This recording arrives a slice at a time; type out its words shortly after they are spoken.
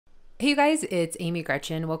Hey you guys, it's Amy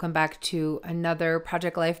Gretchen. Welcome back to another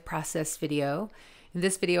Project Life Process video. In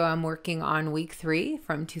this video, I'm working on week 3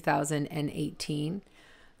 from 2018.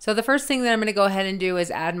 So the first thing that I'm going to go ahead and do is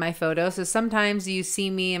add my photo. So sometimes you see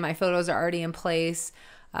me and my photos are already in place,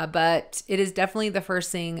 but it is definitely the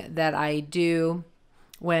first thing that I do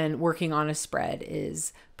when working on a spread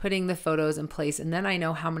is putting the photos in place, and then I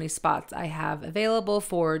know how many spots I have available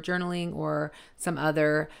for journaling or some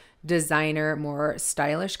other designer, more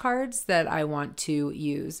stylish cards that I want to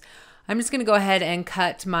use. I'm just going to go ahead and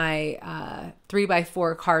cut my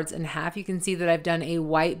 3x4 cards in half. You can see that I've done a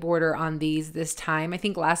white border on these this time. I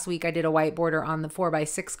think last week I did a white border on the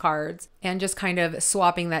 4x6 cards and just kind of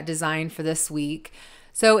swapping that design for this week.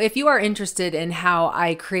 So if you are interested in how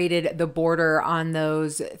I created the border on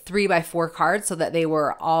those 3x4 cards so that they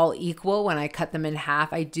were all equal when I cut them in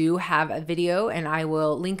half, I do have a video and I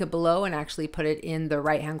will link it below and actually put it in the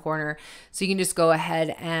right hand corner. So you can just go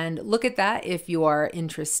ahead and look at that if you are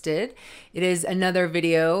interested. It is another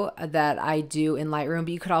video that I do in Lightroom,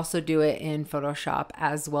 but you could also do it in Photoshop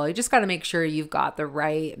as well. You just got to make sure you've got the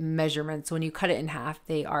right measurements. When you cut it in half,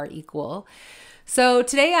 they are equal. So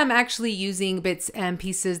today I'm actually using bits and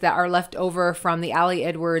pieces that are left over from the Ali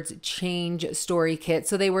Edwards Change Story Kit.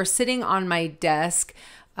 So they were sitting on my desk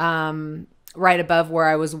right above where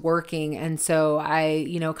I was working. And so I,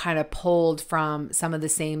 kind of pulled from some of the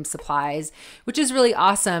same supplies, which is really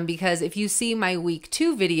awesome because if you see my week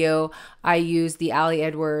 2 video, I use the Ali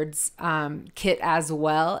Edwards kit as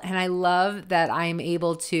well. And I love that I'm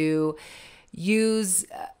able to use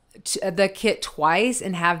the kit twice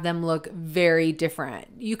and have them look very different.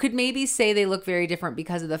 You could maybe say they look very different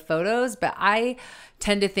because of the photos, but I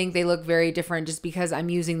tend to think they look very different just because I'm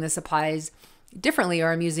using the supplies differently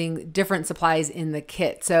or I'm using different supplies in the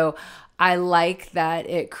kit. So I like that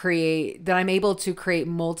I'm able to create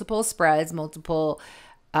multiple spreads, multiple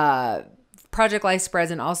Project Life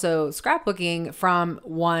spreads, and also scrapbooking from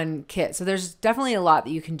one kit. So there's definitely a lot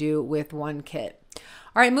that you can do with one kit.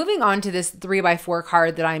 All right, moving on to this 3x4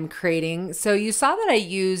 card that I'm creating. So you saw that I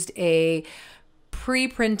used a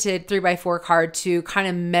pre-printed 3x4 card to kind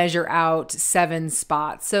of measure out 7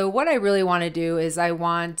 spots. So what I really want to do is I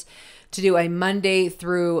want to do a Monday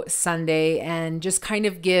through Sunday and just kind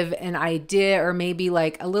of give an idea or maybe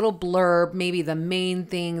like a little blurb, maybe the main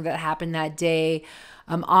thing that happened that day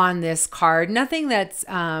on this card. Nothing that's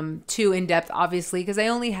too in-depth, obviously, because I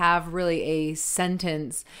only have really a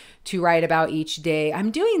sentence to write about each day.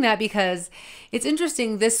 I'm doing that because it's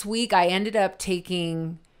interesting. This week I ended up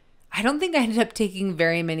taking, I don't think I ended up taking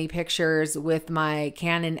very many pictures with my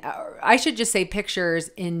Canon. I should just say pictures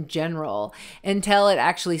in general until it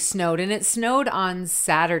actually snowed, and it snowed on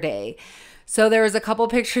Saturday. So there was a couple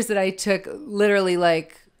pictures that I took, literally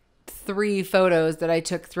like 3 photos that I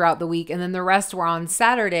took throughout the week, and then the rest were on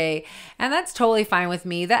Saturday, and that's totally fine with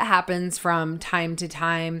me. That happens from time to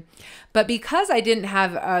time. But because I didn't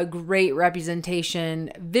have a great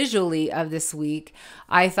representation visually of this week,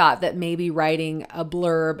 I thought that maybe writing a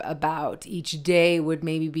blurb about each day would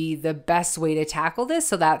maybe be the best way to tackle this.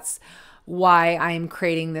 So that's why I'm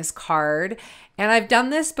creating this card. And I've done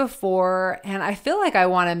this before, and I feel like I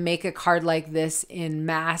want to make a card like this in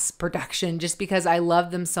mass production just because I love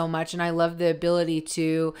them so much, and I love the ability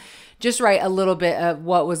to just write a little bit of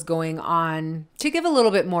what was going on to give a little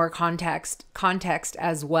bit more context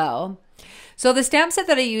as well. So the stamp set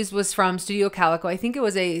that I used was from Studio Calico. I think it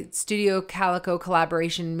was a Studio Calico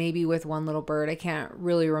collaboration, maybe with One Little Bird. I can't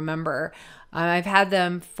really remember. I've had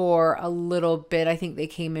them for a little bit. I think they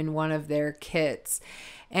came in one of their kits.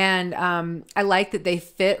 And I like that they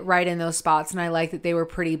fit right in those spots, and I like that they were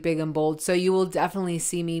pretty big and bold. So you will definitely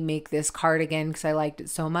see me make this card again because I liked it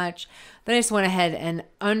so much. Then I just went ahead and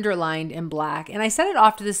underlined in black. And I set it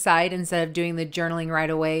off to the side instead of doing the journaling right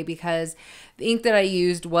away because the ink that I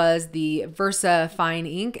used was the VersaFine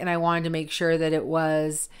ink, and I wanted to make sure that it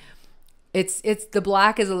was... the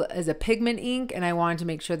black is a pigment ink, and I wanted to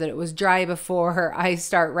make sure that it was dry before I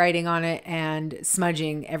start writing on it and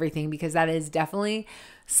smudging everything, because that is definitely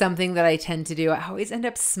something that I tend to do. I always end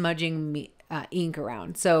up smudging ink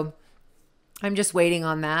around. So I'm just waiting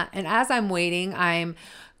on that. And as I'm waiting, I'm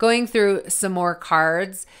going through some more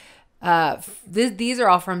cards. These are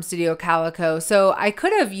all from Studio Calico. So I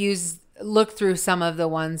could have looked through some of the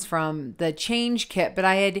ones from the Change kit, but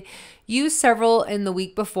I had used several in the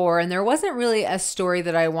week before, and there wasn't really a story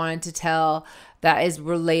that I wanted to tell that is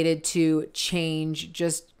related to Change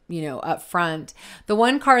just up front. The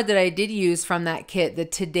one card that I did use from that kit, the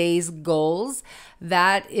Today's Goals,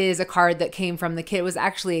 that is a card that came from the kit. It was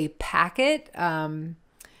actually a packet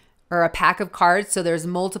or a pack of cards. So there's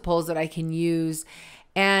multiples that I can use.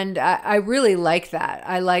 And I really like that.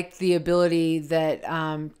 I like the ability that,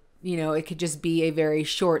 you know, it could just be a very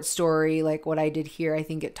short story like what I did here. I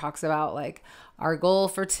think it talks about like our goal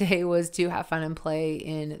for today was to have fun and play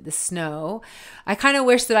in the snow. I kind of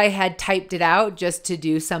wish that I had typed it out just to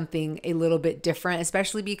do something a little bit different,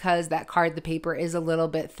 especially because that card, the paper is a little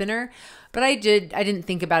bit thinner, but I didn't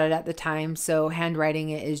think about it at the time. So handwriting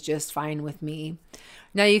it is just fine with me.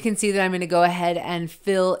 Now you can see that I'm going to go ahead and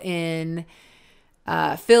fill in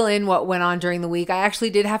what went on during the week. I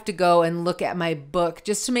actually did have to go and look at my book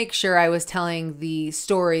just to make sure I was telling the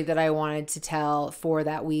story that I wanted to tell for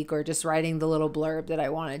that week, or just writing the little blurb that I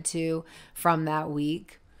wanted to from that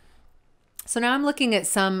week. So now I'm looking at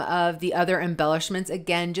some of the other embellishments,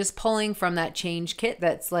 again, just pulling from that change kit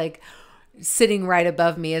that's like sitting right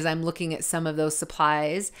above me as I'm looking at some of those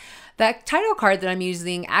supplies. That title card that I'm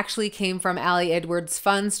using actually came from Allie Edwards'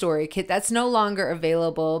 Fun Story kit. That's no longer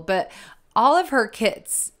available, but all of her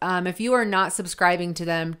kits, if you are not subscribing to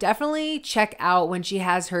them, definitely check out when she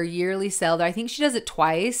has her yearly sale. I think she does it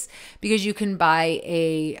twice because you can buy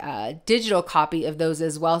a digital copy of those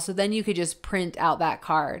as well. So then you could just print out that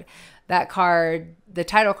card. That card, the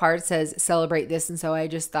title card says celebrate this. And so I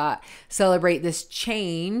just thought celebrate this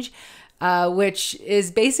change, which is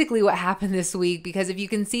basically what happened this week. Because if you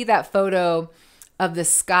can see that photo of the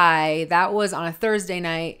sky, that was on a Thursday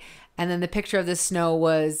night. And then the picture of the snow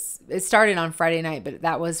it started on Friday night, but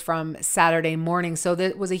that was from Saturday morning. So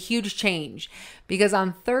that was a huge change because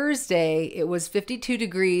on Thursday, it was 52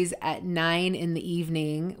 degrees at 9 in the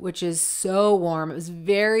evening, which is so warm. It was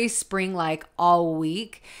very spring-like all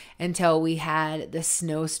week until we had the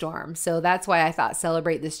snowstorm. So that's why I thought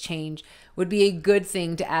celebrate this change would be a good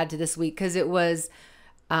thing to add to this week, because it was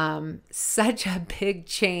such a big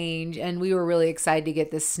change and we were really excited to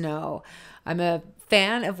get the snow. I'm a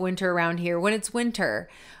fan of winter around here. When it's winter,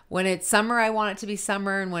 when it's summer, I want it to be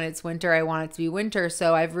summer, and when it's winter, I want it to be winter.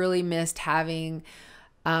 So I've really missed having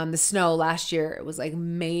the snow. Last year it was like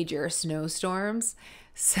major snowstorms,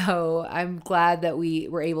 so I'm glad that we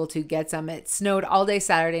were able to get some. It snowed all day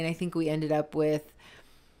Saturday, and I think we ended up with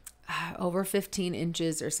over 15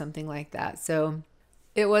 inches or something like that. So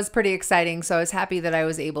it was pretty exciting. So I was happy that I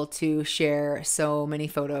was able to share so many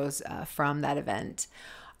photos from that event.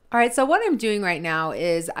 All right, so what I'm doing right now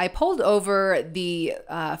is I pulled over the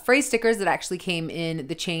phrase stickers that actually came in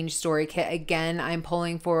the change story kit. Again, I'm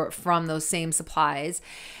pulling from those same supplies.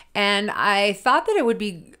 And I thought that it would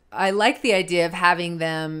be, I like the idea of having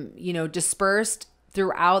them, you know, dispersed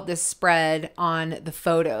throughout the spread on the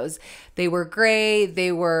photos. They were gray,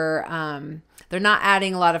 they're not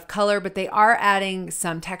adding a lot of color, but they are adding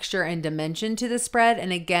some texture and dimension to the spread.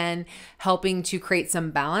 And again, helping to create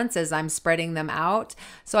some balance as I'm spreading them out.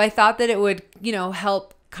 So I thought that it would, you know,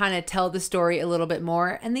 help kind of tell the story a little bit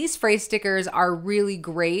more. And these phrase stickers are really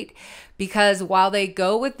great because while they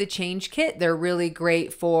go with the change kit, they're really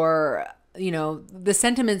great for, you know, the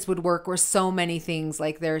sentiments would work with so many things.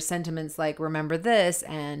 Like there are sentiments like remember this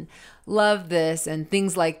and love this and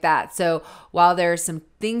things like that. So while there's some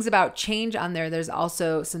things about change on there, there's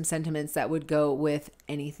also some sentiments that would go with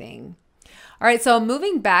anything. All right, so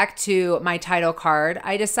moving back to my title card,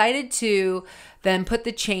 I decided to then put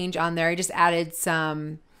the change on there. I just added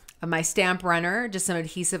some of my stamp runner, just some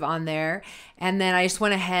adhesive on there. And then I just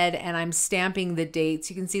went ahead and I'm stamping the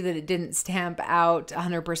dates. You can see that it didn't stamp out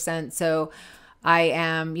 100%. So I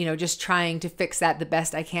am, you know, just trying to fix that the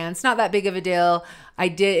best I can. It's not that big of a deal.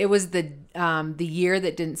 It was the year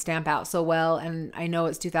that didn't stamp out so well. And I know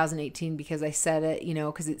it's 2018 because I said it, you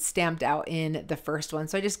know, because it stamped out in the first one.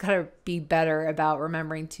 So I just got to be better about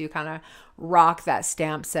remembering to kind of rock that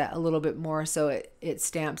stamp set a little bit more so it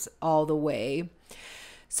stamps all the way.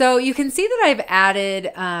 So you can see that I've added,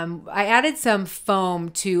 I added some foam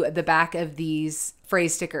to the back of these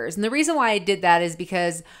phrase stickers. And the reason why I did that is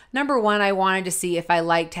because number one, I wanted to see if I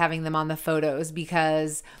liked having them on the photos,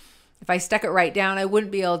 because if I stuck it right down, I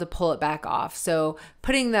wouldn't be able to pull it back off. So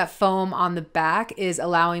putting that foam on the back is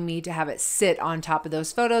allowing me to have it sit on top of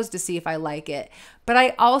those photos to see if I like it. But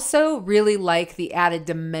I also really like the added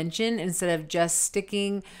dimension. Instead of just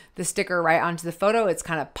sticking the sticker right onto the photo, it's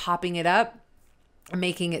kind of popping it up,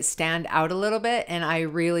 making it stand out a little bit. And I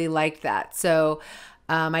really liked that. So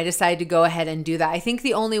I decided to go ahead and do that. I think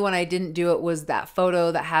the only one I didn't do it was that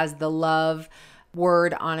photo that has the love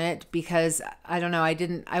word on it, because I don't know,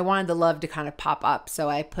 I wanted the love to kind of pop up. So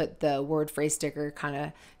I put the word phrase sticker kind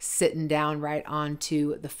of sitting down right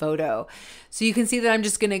onto the photo. So you can see that I'm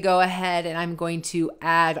just going to go ahead and I'm going to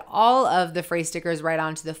add all of the phrase stickers right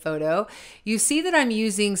onto the photo. You see that I'm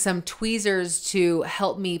using some tweezers to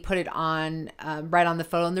help me put it on right on the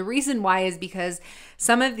photo. And the reason why is because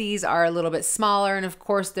Some of these are a little bit smaller, and of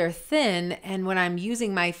course they're thin, and when I'm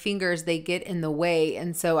using my fingers they get in the way,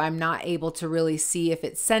 and so I'm not able to really see if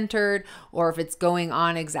it's centered or if it's going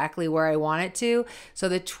on exactly where I want it to. So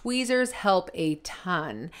the tweezers help a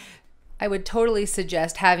ton. I would totally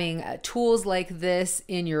suggest having tools like this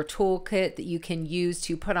in your toolkit that you can use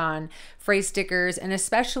to put on phrase stickers, and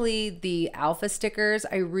especially the alpha stickers.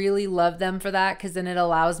 I really love them for that, because then it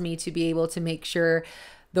allows me to be able to make sure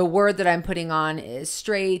the word that I'm putting on is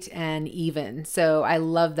straight and even. So I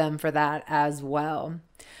love them for that as well.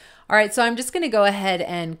 All right, so I'm just gonna go ahead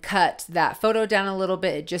and cut that photo down a little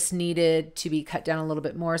bit. It just needed to be cut down a little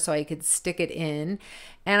bit more so I could stick it in.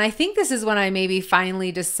 And I think this is when I maybe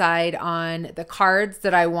finally decide on the cards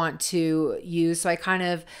that I want to use. So I kind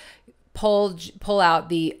of pull out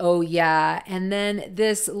the "oh yeah," and then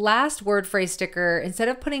this last word phrase sticker, instead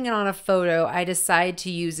of putting it on a photo, I decide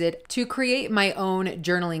to use it to create my own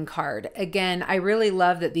journaling card. Again, I really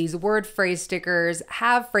love that these word phrase stickers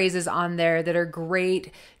have phrases on there that are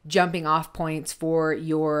great jumping off points for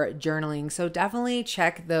your journaling. So definitely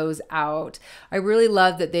check those out. I really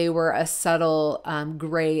love that they were a subtle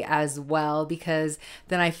gray as well, because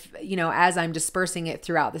then as I'm dispersing it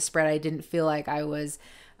throughout the spread, I didn't feel like I was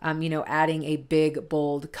adding a big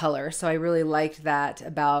bold color. So I really liked that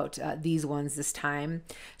about these ones this time.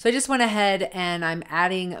 So I just went ahead and I'm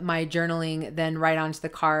adding my journaling then right onto the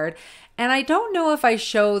card. And I don't know if I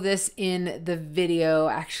show this in the video,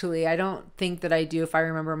 actually. I don't think that I do if I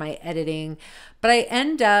remember my editing. But I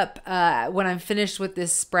end up, when I'm finished with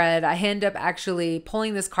this spread, I end up actually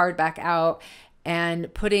pulling this card back out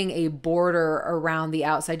and putting a border around the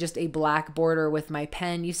outside, just a black border with my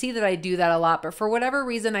pen. You see that I do that a lot, but for whatever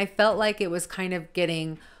reason, I felt like it was kind of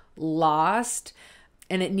getting lost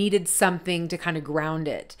and it needed something to kind of ground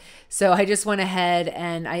it. So I just went ahead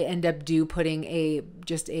and I end up putting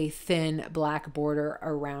just a thin black border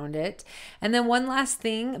around it. And then one last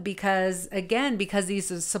thing, because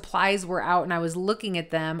these supplies were out and I was looking at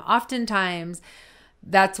them, oftentimes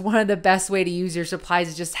that's one of the best way to use your supplies,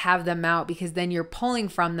 is just have them out, because then you're pulling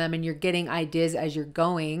from them and you're getting ideas as you're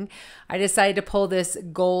going. I decided to pull this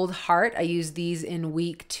gold heart. I used these in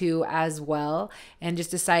week 2 as well, and just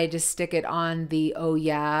decided to stick it on the "oh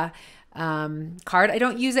yeah" card. I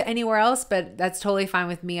don't use it anywhere else, but that's totally fine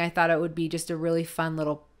with me. I thought it would be just a really fun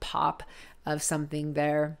little pop of something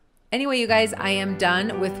there. Anyway, you guys, I am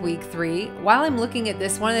done with week 3. While I'm looking at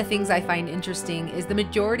this, one of the things I find interesting is the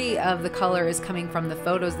majority of the color is coming from the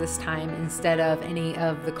photos this time instead of any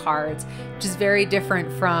of the cards, which is very different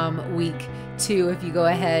from week 2 if you go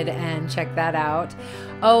ahead and check that out.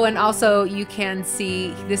 Oh, and also you can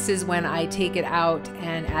see this is when I take it out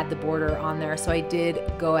and add the border on there. So I did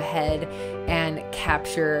go ahead and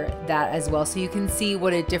capture that as well. So you can see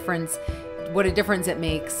what a difference it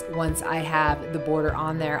makes once I have the border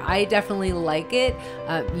on there. I definitely like it.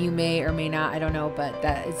 You may or may not, I don't know, but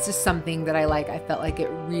it's just something that I like. I felt like it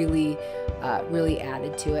really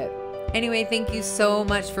added to it. Anyway, thank you so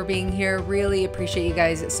much for being here. Really appreciate you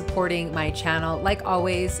guys supporting my channel. Like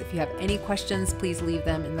always, if you have any questions, please leave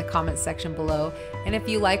them in the comments section below. And if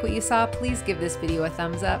you like what you saw, please give this video a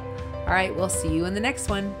thumbs up. All right, we'll see you in the next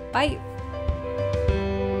one. Bye.